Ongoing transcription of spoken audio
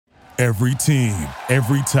Every team,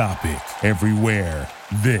 every topic, everywhere.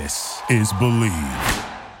 This is Believe.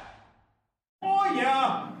 Oh,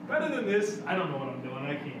 yeah. Better than this. I don't know what I'm doing.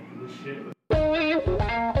 I can't do this shit.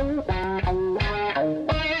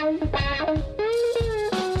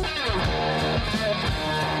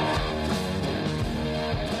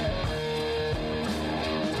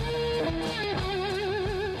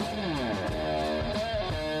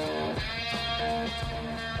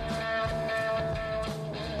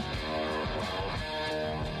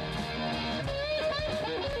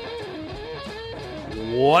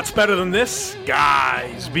 What's better than this?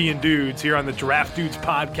 Guys being dudes here on the Draft Dudes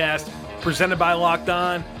podcast, presented by Locked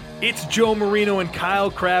On. It's Joe Marino and Kyle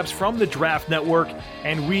Krabs from the Draft Network,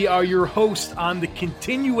 and we are your hosts on the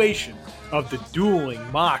continuation of the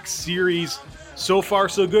Dueling mock series. So far,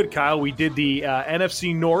 so good, Kyle. We did the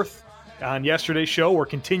NFC North on yesterday's show. We're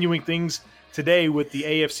continuing things today with the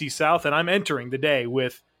AFC South, and I'm entering the day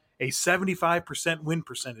with a 75% win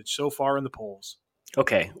percentage so far in the polls.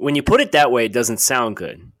 Okay, when you put it that way, it doesn't sound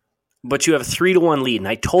good. But you have a 3-1 lead, and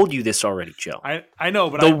I told you this already, Joe. I know,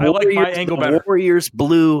 but I like my angle better. The Warriors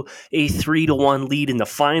blew a 3-1 lead in the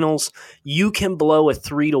finals. You can blow a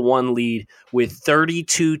 3-1 lead with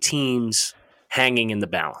 32 teams hanging in the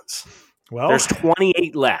balance. Well, there's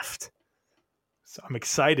 28 left. So I'm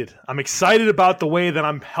excited. I'm excited about the way that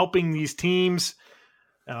I'm helping these teams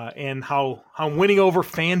and how I'm winning over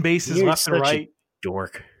fan bases You're left and such right. A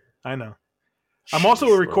dork. I know. I'm also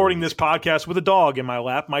recording this podcast with a dog in my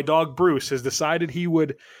lap. My dog, Bruce, has decided he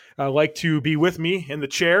would like to be with me in the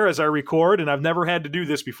chair as I record, and I've never had to do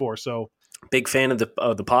this before. So, big fan of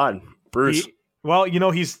the pod, Bruce.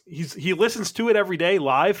 He listens to it every day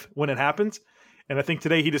live when it happens, and I think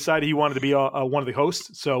today he decided he wanted to be one of the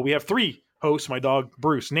hosts. So we have 3 hosts. My dog,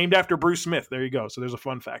 Bruce, named after Bruce Smith. There you go. So there's a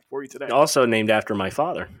fun fact for you today. Also named after my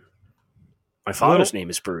father. My father's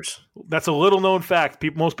name is Bruce. That's a little-known fact.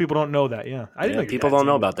 Most people don't know that, yeah. I didn't know people don't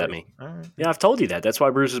know about that, me. Right. Yeah, I've told you that. That's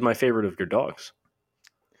why Bruce is my favorite of your dogs.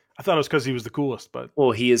 I thought it was because he was the coolest. But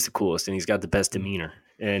well, he is the coolest, and he's got the best demeanor,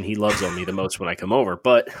 and he loves on me the most when I come over.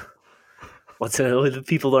 But the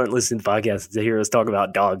people aren't listening to podcasts to hear us talk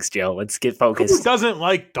about dogs, Joe. Let's get focused. Who doesn't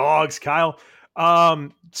like dogs, Kyle?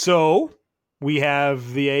 So we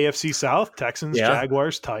have the AFC South, Texans,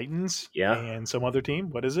 Jaguars, Titans, and some other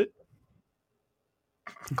team. What is it?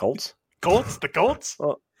 Colts? The Colts?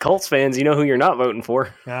 Well, Colts fans, you know who you're not voting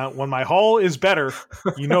for. When my haul is better,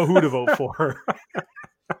 you know who to vote for.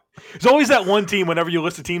 There's always that one team, whenever you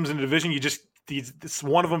list the teams in the division,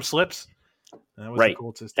 one of them slips. That was right. The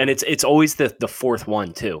Colts. And it's always the fourth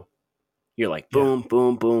one, too. You're like, boom,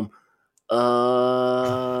 boom, boom.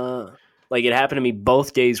 Like it happened to me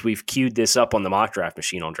both days we've queued this up on the mock draft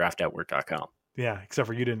machine on draftnetwork.com. Yeah, except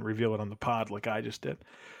for you didn't reveal it on the pod like I just did.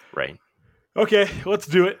 Right. Okay, let's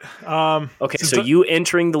do it. So you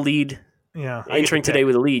entering the lead. Yeah. Entering today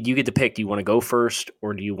with a lead, you get to pick. Do you want to go first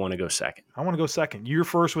or do you want to go second? I want to go second. You're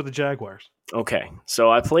first with the Jaguars. Okay.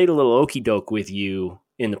 So I played a little okey doke with you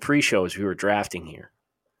in the pre-show as we were drafting here.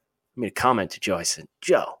 I made a comment to Joe. I said,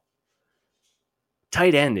 Joe,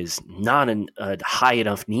 tight end is not a high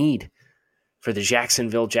enough need for the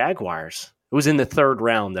Jacksonville Jaguars. It was in the 3rd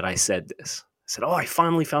round that I said this. I said, I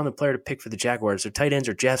finally found a player to pick for the Jaguars. Their tight ends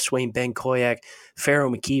are Jeff Swain, Ben Koyak, Pharaoh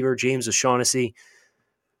McKeever, James O'Shaughnessy.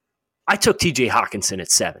 I took TJ Hawkinson at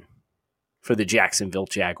 7 for the Jacksonville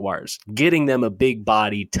Jaguars, getting them a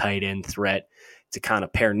big-bodied tight end threat to kind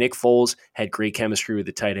of pair. Nick Foles had great chemistry with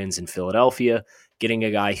the tight ends in Philadelphia, getting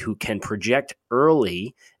a guy who can project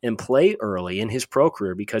early and play early in his pro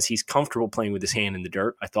career because he's comfortable playing with his hand in the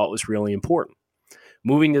dirt, I thought was really important.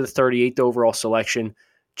 Moving to the 38th overall selection,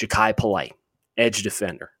 Ja'Kai Polite, edge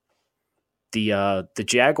defender. The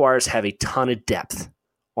Jaguars have a ton of depth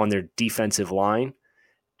on their defensive line.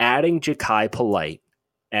 Adding Ja'Kai Polite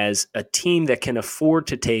as a team that can afford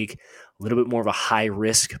to take a little bit more of a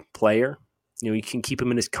high-risk player. You can keep him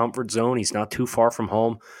in his comfort zone. He's not too far from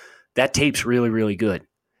home. That tape's really, really good.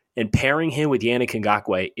 And pairing him with Yannick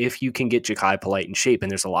Ngakoue, if you can get Ja'Kai Polite in shape, and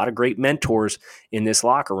there's a lot of great mentors in this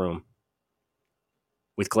locker room,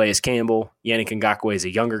 with Calais Campbell, Yannick Ngakoue is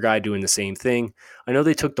a younger guy doing the same thing. I know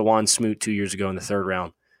they took DeJuan Smoot 2 years ago in the 3rd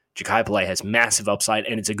round. Ja'Kai Polite has massive upside,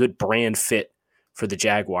 and it's a good brand fit for the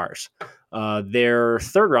Jaguars. Their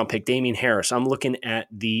 3rd round pick, Damian Harris, I'm looking at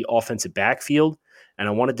the offensive backfield, and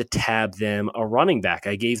I wanted to tab them a running back.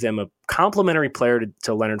 I gave them a complimentary player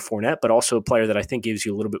to Leonard Fournette, but also a player that I think gives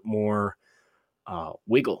you a little bit more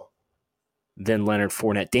wiggle than Leonard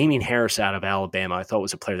Fournette. Damian Harris out of Alabama, I thought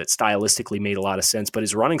was a player that stylistically made a lot of sense, but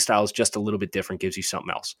his running style is just a little bit different, gives you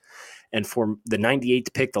something else. And for the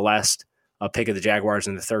 98th pick, the last pick of the Jaguars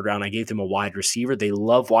in the third round. I gave them a wide receiver. They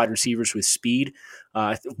love wide receivers with speed.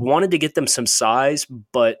 I wanted to get them some size,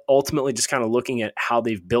 but ultimately just kind of looking at how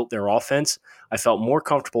they've built their offense, I felt more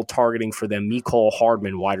comfortable targeting for them Mecole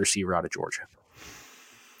Hardman, wide receiver out of Georgia.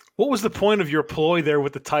 What was the point of your ploy there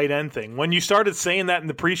with the tight end thing? When you started saying that in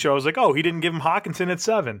the pre-show, I was like, oh, he didn't give him Hawkinson at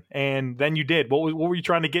 7. And then you did. What were you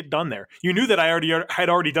trying to get done there? You knew that I had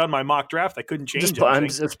already done my mock draft. I couldn't change it. I'm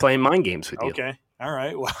just playing mind games with you. Okay. All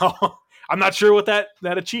right. Well, I'm not sure what that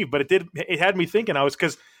achieved, but it had me thinking. I was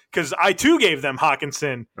because I too gave them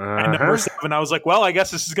Hawkinson at number 7. I was like, well, I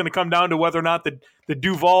guess this is going to come down to whether or not the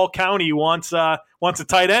Duval County wants a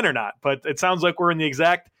tight end or not. But it sounds like we're in the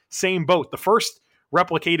exact same boat. The first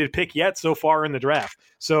replicated pick yet so far in the draft.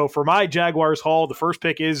 So for my Jaguars haul, the first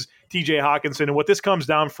pick is TJ Hawkinson. And what this comes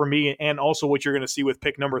down for me, and also what you're going to see with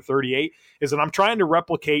pick number 38, is that I'm trying to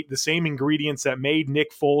replicate the same ingredients that made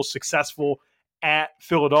Nick Foles successful at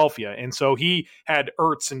Philadelphia. And so he had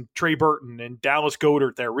Ertz and Trey Burton and Dallas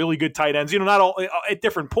Goedert there, really good tight ends, not all at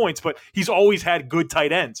different points, but he's always had good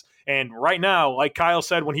tight ends. And right now, like Kyle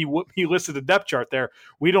said when he listed the depth chart there,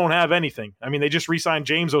 we don't have anything. I mean, they just re-signed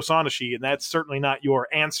James O'Shaughnessy, and that's certainly not your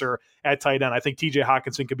answer at tight end. I think TJ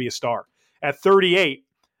Hawkinson could be a star. At 38,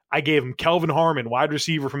 I gave him Kelvin Harmon, wide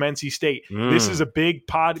receiver from NC State. This is a big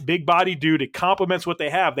body dude. It complements what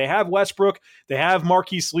they have. They have Westbrook. They have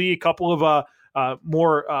Marquise Lee, a couple of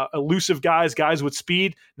more elusive guys with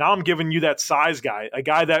speed. Now I'm giving you that size guy, a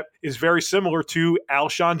guy that is very similar to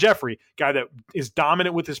Alshon Jeffrey, guy that is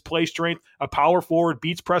dominant with his play strength, a power forward,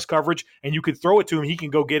 beats press coverage, and you can throw it to him. He can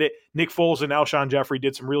go get it. Nick Foles and Alshon Jeffrey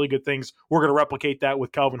did some really good things. We're going to replicate that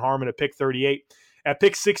with Kelvin Harmon at pick 38. At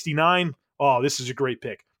pick 69, oh, this is a great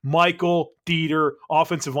pick. Michael Dieter,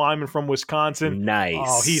 offensive lineman from Wisconsin. Nice.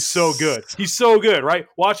 Oh, he's so good. He's so good, right?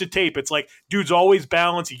 Watch the tape. It's like, dude's always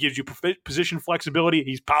balanced. He gives you position flexibility.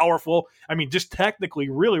 He's powerful. I mean, just technically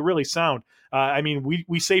really, really sound. I mean,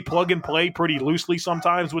 we say plug and play pretty loosely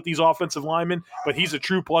sometimes with these offensive linemen, but he's a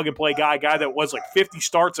true plug and play guy that was like 50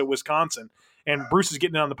 starts at Wisconsin. And Bruce is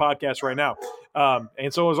getting it on the podcast right now.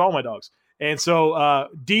 And so is all my dogs. And so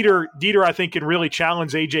Dieter, I think, can really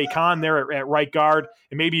challenge A.J. Kahn there at right guard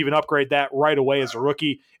and maybe even upgrade that right away as a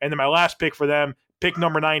rookie. And then my last pick for them, pick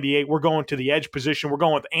number 98, we're going to the edge position. We're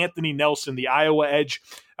going with Anthony Nelson, the Iowa edge.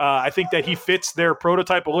 I think that he fits their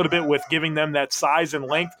prototype a little bit with giving them that size and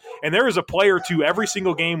length. And there is a player, too, every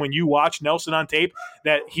single game when you watch Nelson on tape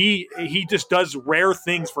that he just does rare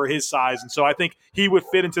things for his size. And so I think he would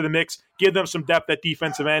fit into the mix, give them some depth at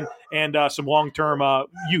defensive end and some long-term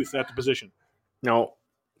youth at the position. No,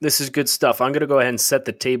 this is good stuff. I'm going to go ahead and set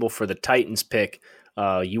the table for the Titans pick.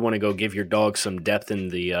 You want to go give your dog some depth in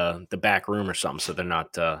the back room or something so they're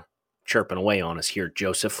not chirping away on us here,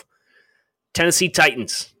 Joseph. Tennessee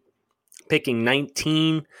Titans, picking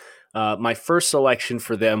 19. My first selection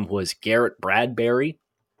for them was Garrett Bradbury.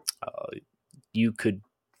 You could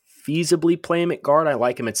feasibly play him at guard. I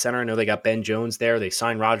like him at center. I know they got Ben Jones there. They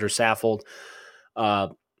signed Roger Saffold.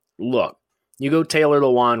 Look, you go Taylor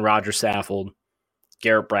Lewan, Roger Saffold,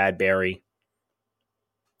 Garrett Bradbury,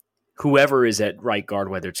 whoever is at right guard,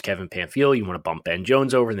 whether it's Kevin Pamphile, you want to bump Ben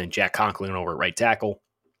Jones over, and then Jack Conklin over at right tackle.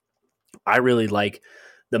 I really like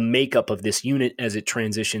the makeup of this unit as it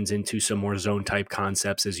transitions into some more zone-type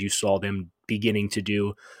concepts, as you saw them beginning to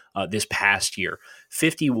do this past year.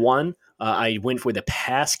 51, I went with a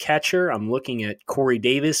pass catcher. I'm looking at Corey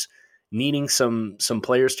Davis, needing some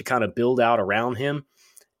players to kind of build out around him.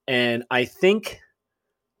 And I think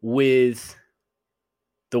with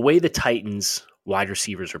the way the Titans wide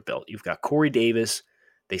receivers are built, you've got Corey Davis.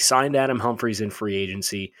 They signed Adam Humphries in free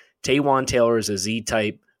agency. Taywan Taylor is a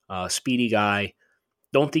Z-type speedy guy.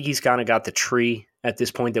 Don't think he's kind of got the tree at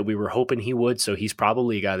this point that we were hoping he would, so he's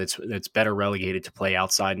probably a guy that's better relegated to play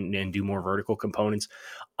outside and do more vertical components.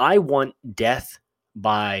 I want death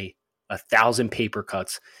by 1,000 paper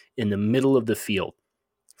cuts in the middle of the field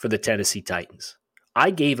for the Tennessee Titans.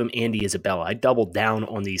 I gave him Andy Isabella. I doubled down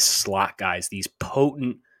on these slot guys, these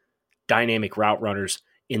potent, dynamic route runners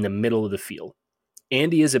in the middle of the field.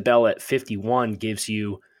 Andy Isabella at 51 gives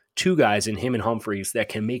you two guys in him and Humphries that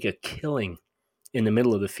can make a killing in the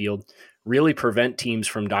middle of the field, really prevent teams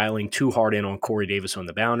from dialing too hard in on Corey Davis on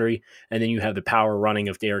the boundary, and then you have the power running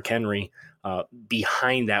of Derrick Henry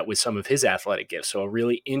behind that with some of his athletic gifts. So a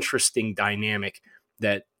really interesting dynamic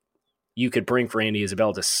that you could bring for Andy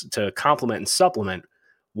Isabella to complement and supplement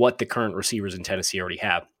what the current receivers in Tennessee already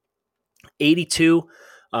have. 82,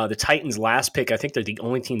 the Titans' last pick, I think they're the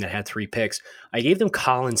only team that had 3 picks. I gave them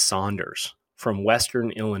Colin Saunders from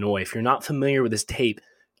Western Illinois. If you're not familiar with his tape,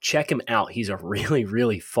 check him out. He's a really,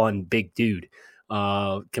 really fun big dude.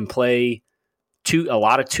 Can play a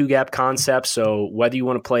lot of two-gap concepts. So whether you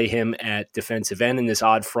want to play him at defensive end in this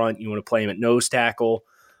odd front, you want to play him at nose tackle,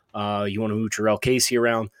 you want to move Jarrell Casey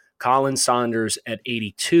around. Colin Saunders at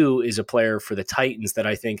 82 is a player for the Titans that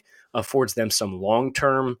I think affords them some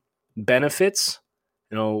long-term benefits,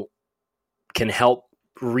 can help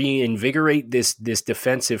reinvigorate this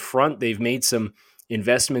defensive front. They've made some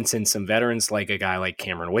investments in some veterans, like a guy like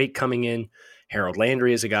Cameron Wake coming in. Harold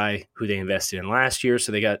Landry is a guy who they invested in last year.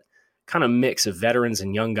 So they got kind of mix of veterans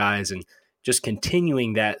and young guys, and just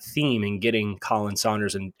continuing that theme and getting Colin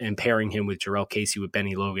Saunders and pairing him with Jarrell Casey with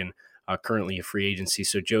Benny Logan, currently a free agency.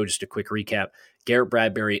 So, Joe, just a quick recap. Garrett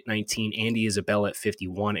Bradbury at 19, Andy Isabella at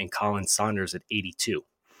 51, and Colin Saunders at 82.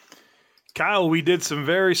 Kyle, we did some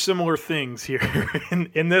very similar things here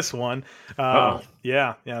in this one.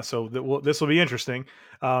 Yeah. So this will be interesting.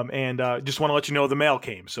 And just want to let you know the mail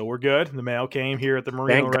came. So we're good. The mail came here at the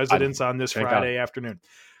Marino residence on this Friday afternoon.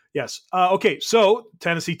 Yes. Okay. So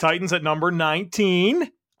Tennessee Titans at number 19.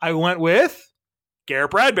 I went with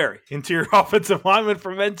Garrett Bradbury, interior offensive lineman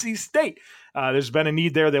from NC State. There's been a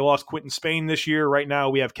need there. They lost Quentin Spain this year. Right now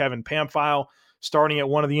we have Kevin Pamphile starting at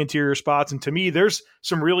one of the interior spots. And to me, there's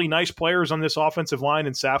some really nice players on this offensive line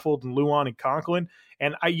in Saffold and Luan and Conklin.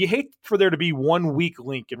 And you hate for there to be one weak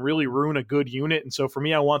link and really ruin a good unit. And so for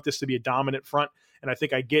me, I want this to be a dominant front. And I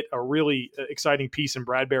think I get a really exciting piece in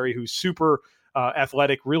Bradbury, who's super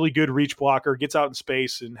athletic, really good reach blocker, gets out in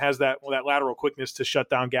space, and has that lateral quickness to shut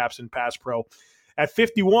down gaps in pass pro. At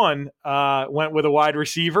 51, went with a wide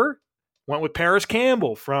receiver, went with Paris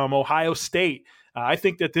Campbell from Ohio State. I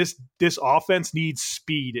think that this offense needs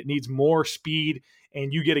speed. It needs more speed,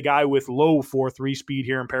 and you get a guy with low 4.3 speed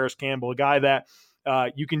here in Paris Campbell, a guy that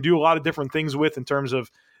you can do a lot of different things with in terms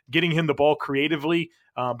of getting him the ball creatively,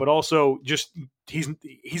 but also just he's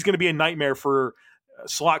going to be a nightmare for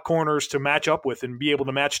slot corners to match up with and be able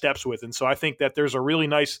to match steps with. And so I think that there's a really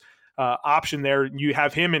nice option there. You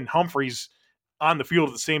have him and Humphreys on the field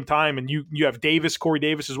at the same time, and you have Corey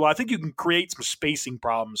Davis as well. I think you can create some spacing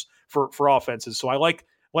problems for offenses. So I like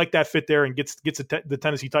that fit there, and gets the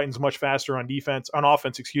Tennessee Titans much faster on offense.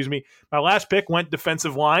 My last pick went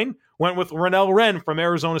defensive line. Went with Renell Wren from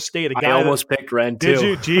Arizona State. I almost picked Wren too. Did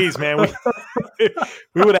you? Jeez, man.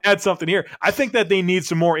 We would have had something here. I think that they need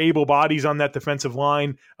some more able bodies on that defensive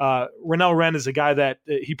line. Renell Wren is a guy that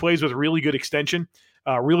he plays with really good extension.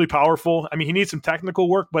 Really powerful. I mean, he needs some technical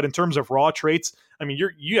work, but in terms of raw traits, I mean,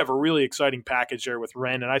 you have a really exciting package there with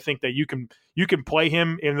Wren, and I think that you can play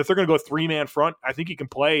him. And if they're going to go 3-man front, I think he can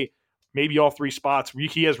play maybe all three spots.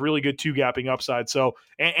 He has really good two-gapping upside, so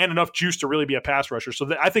and enough juice to really be a pass rusher.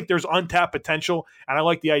 So I think there's untapped potential, and I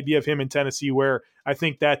like the idea of him in Tennessee, where I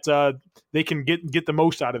think that they can get the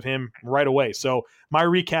most out of him right away. So my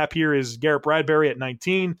recap here is Garrett Bradbury at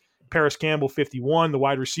 19. Paris Campbell, 51, the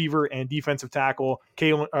wide receiver and defensive tackle,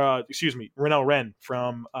 Renell Wren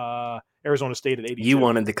from Arizona State at 82. You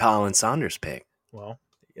wanted the Colin Saunders pick. Well,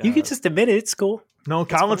 you could just admit it. It's cool. No,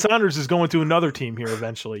 Colin Saunders is going to another team here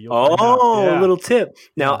eventually. A little tip.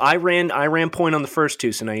 Now, I ran point on the first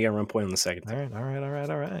two, so now you got to run point on the second. All right.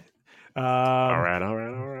 All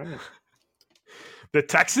right. The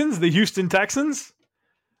Texans, the Houston Texans,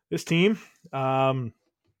 this team, at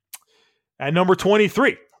number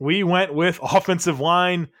 23, we went with offensive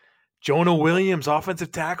line, Jonah Williams,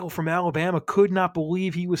 offensive tackle from Alabama. Could not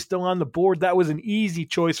believe he was still on the board. That was an easy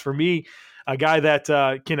choice for me. A guy that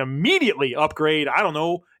can immediately upgrade,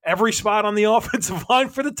 every spot on the offensive line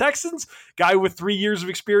for the Texans. Guy with 3 years of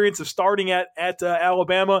experience of starting at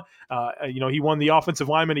Alabama. He won the Offensive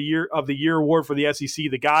Lineman of the Year award for the SEC.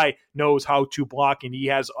 The guy knows how to block, and he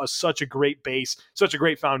has such a great base, such a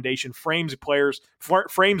great foundation. Frames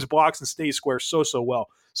blocks, and stays square so well.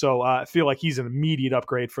 So I feel like he's an immediate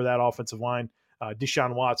upgrade for that offensive line.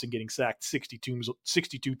 Deshaun Watson getting sacked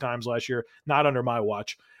 62 times last year, not under my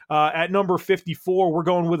watch. At number 54, we're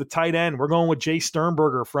going with a tight end. We're going with Jay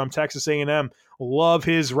Sternberger from Texas A&M. Love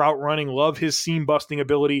his route running, love his seam busting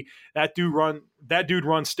ability. That dude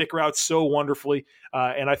runs stick routes so wonderfully,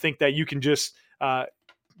 and I think that you can just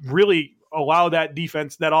really allow that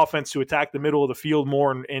offense to attack the middle of the field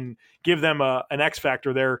more and give them an X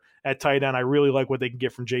factor there at tight end. I really like what they can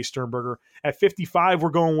get from Jay Sternberger. At 55, we're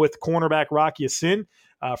going with cornerback Rocky Sin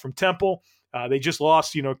from Temple. They just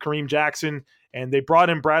lost, Kareem Jackson, and they brought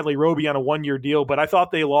in Bradley Roby on a 1-year deal, but I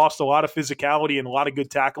thought they lost a lot of physicality and a lot of good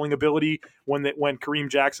tackling ability when Kareem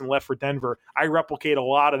Jackson left for Denver. I replicate a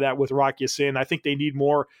lot of that with Rocky Sin. I think they need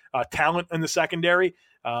more talent in the secondary,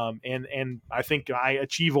 and I think I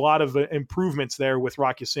achieve a lot of improvements there with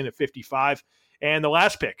Rocky Sin at 55. And the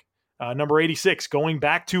last pick, Number 86, going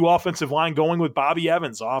back to offensive line, going with Bobby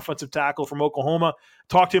Evans, offensive tackle from Oklahoma.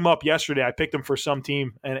 Talked him up yesterday. I picked him for some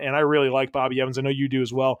team, and I really like Bobby Evans. I know you do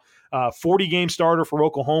as well. 40-game starter for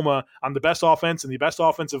Oklahoma on the best offense and the best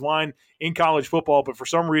offensive line in college football, but for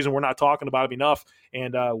some reason we're not talking about him enough,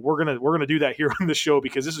 and we're gonna do that here on the show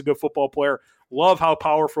because this is a good football player. Love how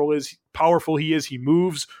powerful he is. He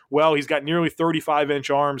moves well. He's got nearly 35-inch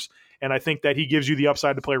arms, and I think that he gives you the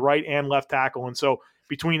upside to play right and left tackle. And so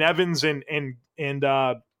between Evans and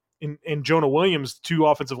Jonah Williams, two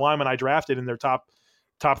offensive linemen I drafted in their top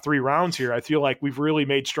 3 rounds here, I feel like we've really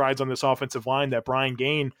made strides on this offensive line that Brian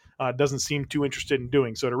Gain doesn't seem too interested in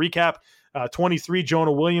doing. So to recap, 23,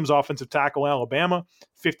 Jonah Williams, offensive tackle, Alabama.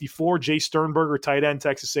 54, Jay Sternberger, tight end,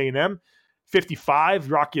 Texas A&M.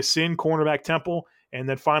 55, Rock Ya-Sin, cornerback, Temple. And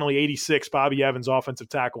then finally 86, Bobby Evans, offensive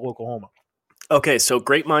tackle, Oklahoma. Okay, so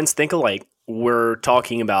great minds think alike. We're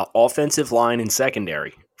talking about offensive line and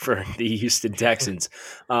secondary for the Houston Texans.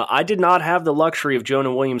 I did not have the luxury of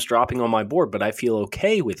Jonah Williams dropping on my board, but I feel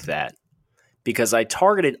okay with that because I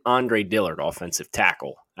targeted Andre Dillard, offensive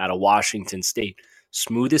tackle, out of Washington State.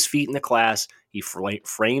 Smoothest feet in the class. He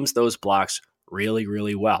frames those blocks really,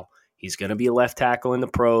 really well. He's going to be a left tackle in the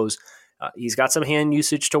pros. He's got some hand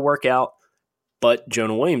usage to work out, but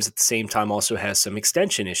Jonah Williams at the same time also has some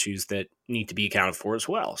extension issues that need to be accounted for as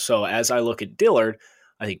well. So as I look at Dillard,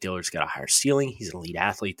 I think Dillard's got a higher ceiling. He's an elite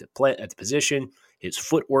athlete to play at the position. His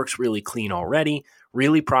footwork's really clean already.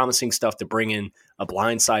 Really promising stuff to bring in a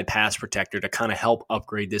blindside pass protector to kind of help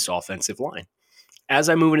upgrade this offensive line. As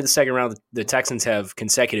I move into the second round, the Texans have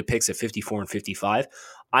consecutive picks at 54 and 55.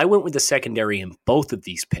 I went with the secondary in both of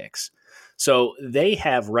these picks. So they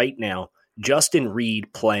have right now Justin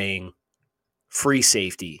Reed playing free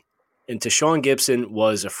safety. And Tashawn Gibson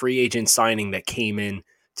was a free agent signing that came in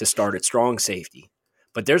to start at strong safety.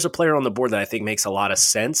 But there's a player on the board that I think makes a lot of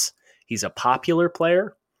sense. He's a popular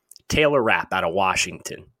player, Taylor Rapp out of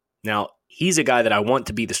Washington. Now, he's a guy that I want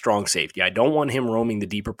to be the strong safety. I don't want him roaming the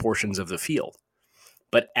deeper portions of the field.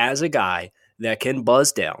 But as a guy that can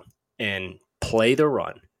buzz down and play the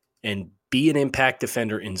run and be an impact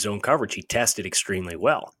defender in zone coverage, he tested extremely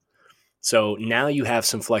well. So now you have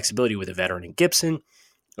some flexibility with a veteran in Gibson,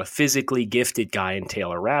 a physically gifted guy in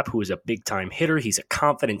Taylor Rapp, who is a big-time hitter. He's a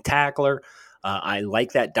confident tackler. I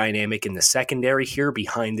like that dynamic in the secondary here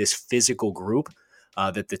behind this physical group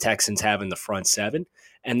that the Texans have in the front seven.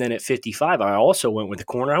 And then at 55, I also went with the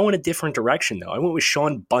corner. I went a different direction, though. I went with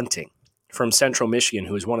Sean Bunting from Central Michigan,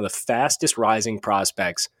 who is one of the fastest rising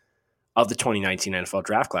prospects of the 2019 NFL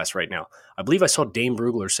draft class right now. I believe I saw Dane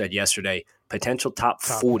Brugler said yesterday, potential top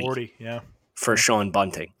 40 for Sean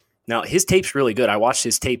Bunting. Now, his tape's really good. I watched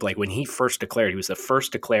his tape like when he first declared. He was the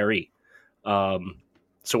first declaree.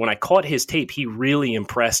 So when I caught his tape, he really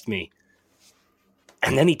impressed me.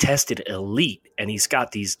 And then he tested elite, and he's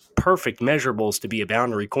got these perfect measurables to be a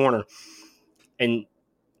boundary corner. And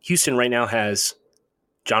Houston right now has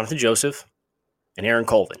Jonathan Joseph and Aaron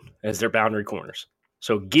Colvin as their boundary corners.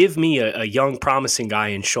 So give me a young, promising guy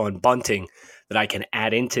in Sean Bunting that I can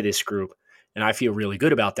add into this group, and I feel really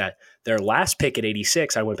good about that. Their last pick at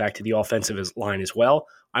 86, I went back to the offensive line as well.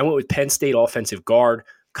 I went with Penn State offensive guard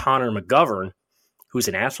Connor McGovern, who's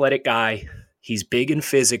an athletic guy. He's big and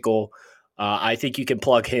physical. I think you can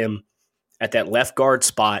plug him at that left guard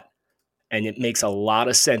spot, and it makes a lot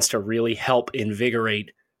of sense to really help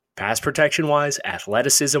invigorate pass protection-wise,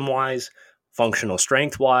 athleticism-wise, functional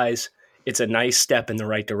strength-wise. It's a nice step in the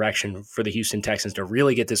right direction for the Houston Texans to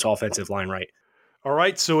really get this offensive line right. All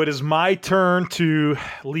right, so it is my turn to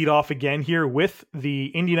lead off again here with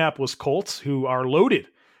the Indianapolis Colts, who are loaded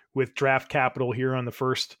with draft capital here on the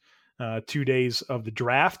first 2 days of the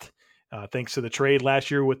draft, thanks to the trade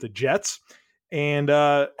last year with the Jets. And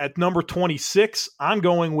at number 26, I'm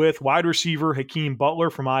going with wide receiver Hakeem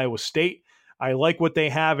Butler from Iowa State. I like what they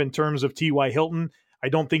have in terms of T.Y. Hilton. I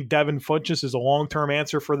don't think Devin Funchess is a long-term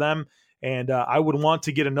answer for them. And I would want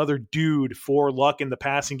to get another dude for Luck in the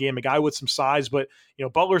passing game, a guy with some size. But, you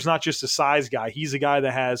know, Butler's not just a size guy. He's a guy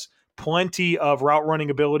that has plenty of route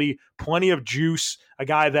running ability, plenty of juice, a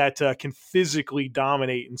guy that can physically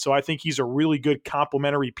dominate. And so I think he's a really good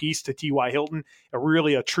complementary piece to T.Y. Hilton,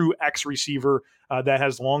 a true X receiver that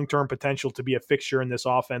has long-term potential to be a fixture in this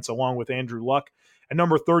offense along with Andrew Luck. At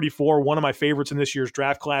number 34, one of my favorites in this year's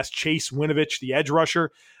draft class, Chase Winovich, the edge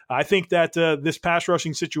rusher. I think that this pass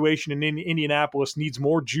rushing situation in Indianapolis needs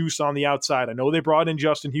more juice on the outside. I know they brought in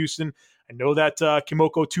Justin Houston. I know that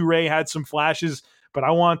Kimoko Toure had some flashes, but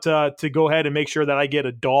I want to go ahead and make sure that I get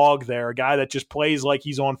a dog there, a guy that just plays like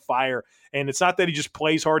he's on fire. And it's not that he just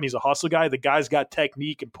plays hard and he's a hustle guy. The guy's got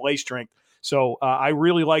technique and play strength. So I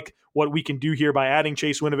really like what we can do here by adding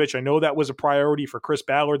Chase Winovich. I know that was a priority for Chris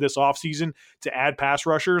Ballard this offseason to add pass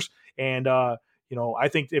rushers. And, I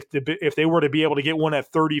think if they were to be able to get one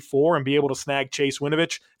at 34 and be able to snag Chase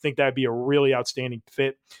Winovich, I think that'd be a really outstanding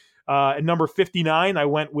fit. At number 59, I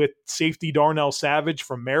went with safety Darnell Savage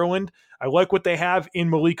from Maryland. I like what they have in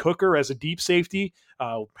Malik Hooker as a deep safety.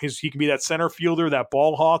 He can be that center fielder, that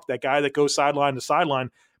ball hawk, that guy that goes sideline to sideline.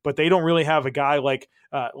 But they don't really have a guy like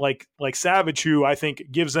Savage, who I think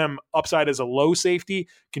gives them upside as a low safety,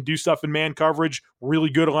 can do stuff in man coverage, really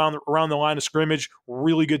good around the line of scrimmage,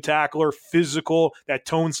 really good tackler, physical, that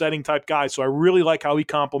tone-setting type guy. So I really like how he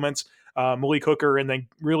complements Malik Hooker, and then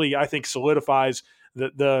really I think solidifies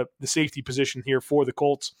the safety position here for the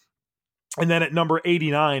Colts. And then at number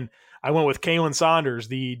 89, I went with Kalen Saunders,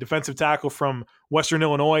 the defensive tackle from Western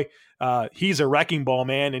Illinois. He's a wrecking ball,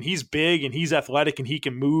 man, and he's big and he's athletic and he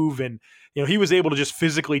can move. And, he was able to just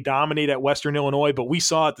physically dominate at Western Illinois, but we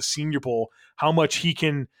saw at the Senior Bowl how much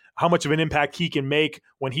of an impact he can make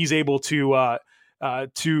when he's able to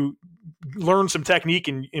learn some technique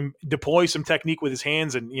and deploy some technique with his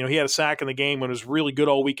hands. And, he had a sack in the game when it was really good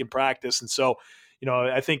all week in practice. And so,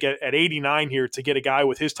 I think at 89 here, to get a guy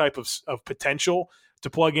with his type of potential to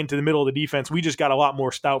plug into the middle of the defense, we just got a lot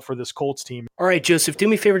more stout for this Colts team. All right, Joseph, do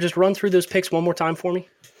me a favor, just run through those picks one more time for me.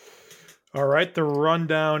 All right, the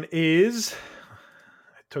rundown is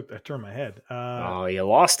I turned my head. You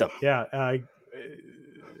lost them. Yeah.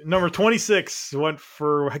 Number 26 went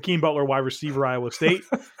for Hakeem Butler, wide receiver, Iowa State.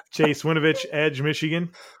 Chase Winovich, edge,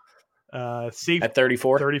 Michigan. Safety, at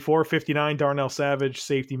 34. 34, 59, Darnell Savage,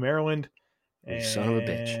 safety, Maryland. And son of a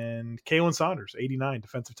bitch. And Kalen Saunders, 89,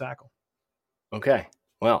 defensive tackle. Okay.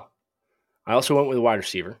 Well, I also went with a wide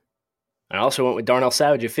receiver. I also went with Darnell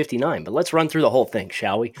Savage at 59, but let's run through the whole thing,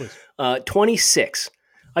 shall we? 26.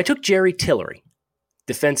 I took Jerry Tillery,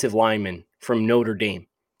 defensive lineman from Notre Dame.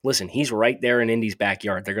 Listen, he's right there in Indy's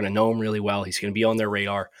backyard. They're going to know him really well. He's going to be on their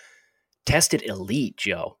radar. Tested elite,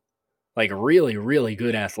 Joe. Like really, really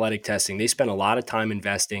good athletic testing. They spent a lot of time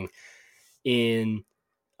investing in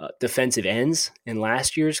defensive ends in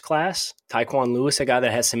last year's class. Tyquan Lewis, a guy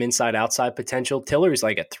that has some inside-outside potential. Tillery's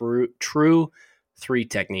like a true 3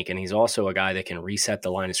 technique, and he's also a guy that can reset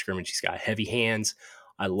the line of scrimmage. He's got heavy hands.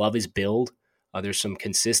 I love his build. There's some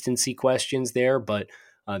consistency questions there, but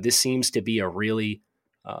this seems to be a really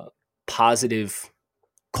positive,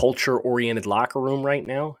 culture-oriented locker room right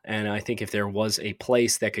now, and I think if there was a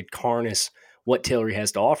place that could harness what Tillery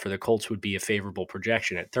has to offer, the Colts would be a favorable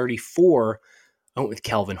projection. At 34, I went with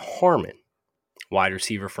Kelvin Harmon, wide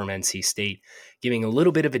receiver from NC State, giving a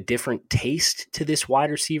little bit of a different taste to this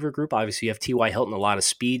wide receiver group. Obviously, you have T.Y. Hilton, a lot of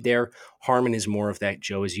speed there. Harmon is more of that,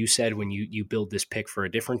 Joe, as you said, when you build this pick for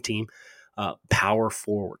a different team, power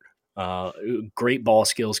forward. Great ball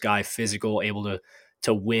skills guy, physical, able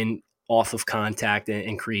to win off of contact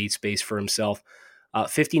and create space for himself.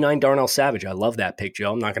 59, Darnell Savage. I love that pick,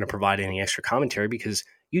 Joe. I'm not going to provide any extra commentary because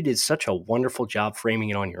you did such a wonderful job framing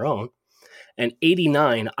it on your own. And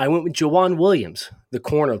 89, I went with Jawan Williams, the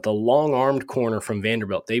corner, the long-armed corner from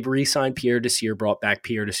Vanderbilt. They've re-signed Pierre Desir, brought back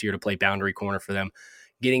Pierre Desir to play boundary corner for them.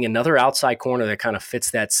 Getting another outside corner that kind of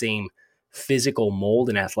fits that same physical mold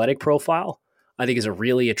and athletic profile, I think is a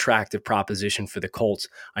really attractive proposition for the Colts.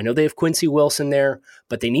 I know they have Quincy Wilson there,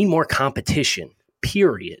 but they need more competition,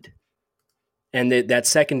 period. And that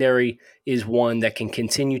secondary is one that can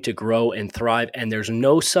continue to grow and thrive, and there's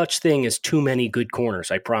no such thing as too many good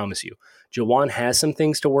corners, I promise you. Jawan has some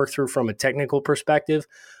things to work through from a technical perspective,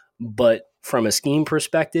 but from a scheme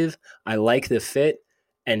perspective, I like the fit,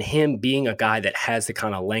 and him being a guy that has the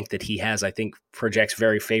kind of length that he has, I think projects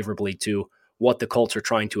very favorably to what the Colts are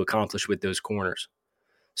trying to accomplish with those corners.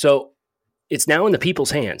 So it's now in the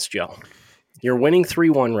people's hands, Joe. You're winning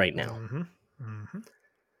 3-1 right now. Mm-hmm. Mm-hmm.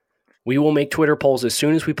 We will make Twitter polls as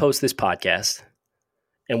soon as we post this podcast,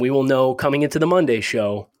 and we will know coming into the Monday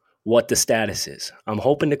show what the status is. I'm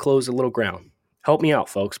hoping to close a little ground. Help me out,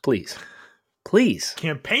 folks, please. Please.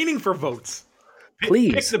 Campaigning for votes.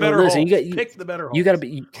 Please. Pick the better listen, pick the better You got to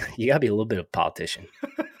be a little bit of a politician.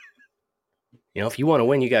 If you want to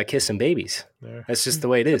win, you got to kiss some babies. There. That's just the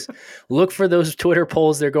way it is. Look for those Twitter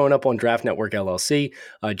polls. They're going up on Draft Network LLC.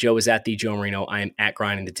 Joe is at the Joe Marino. I am at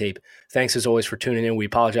Grinding the Tape. Thanks as always for tuning in. We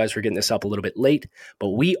apologize for getting this up a little bit late, but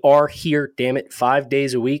we are here, damn it, 5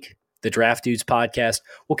 days a week. The Draft Dudes podcast.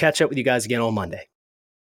 We'll catch up with you guys again on Monday.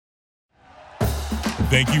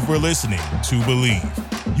 Thank you for listening to Believe.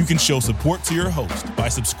 You can show support to your host by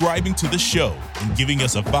subscribing to the show and giving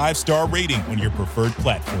us a 5-star rating on your preferred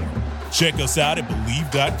platform. Check us out at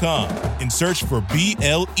Believe.com and search for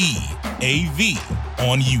BLEAV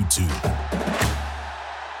on YouTube.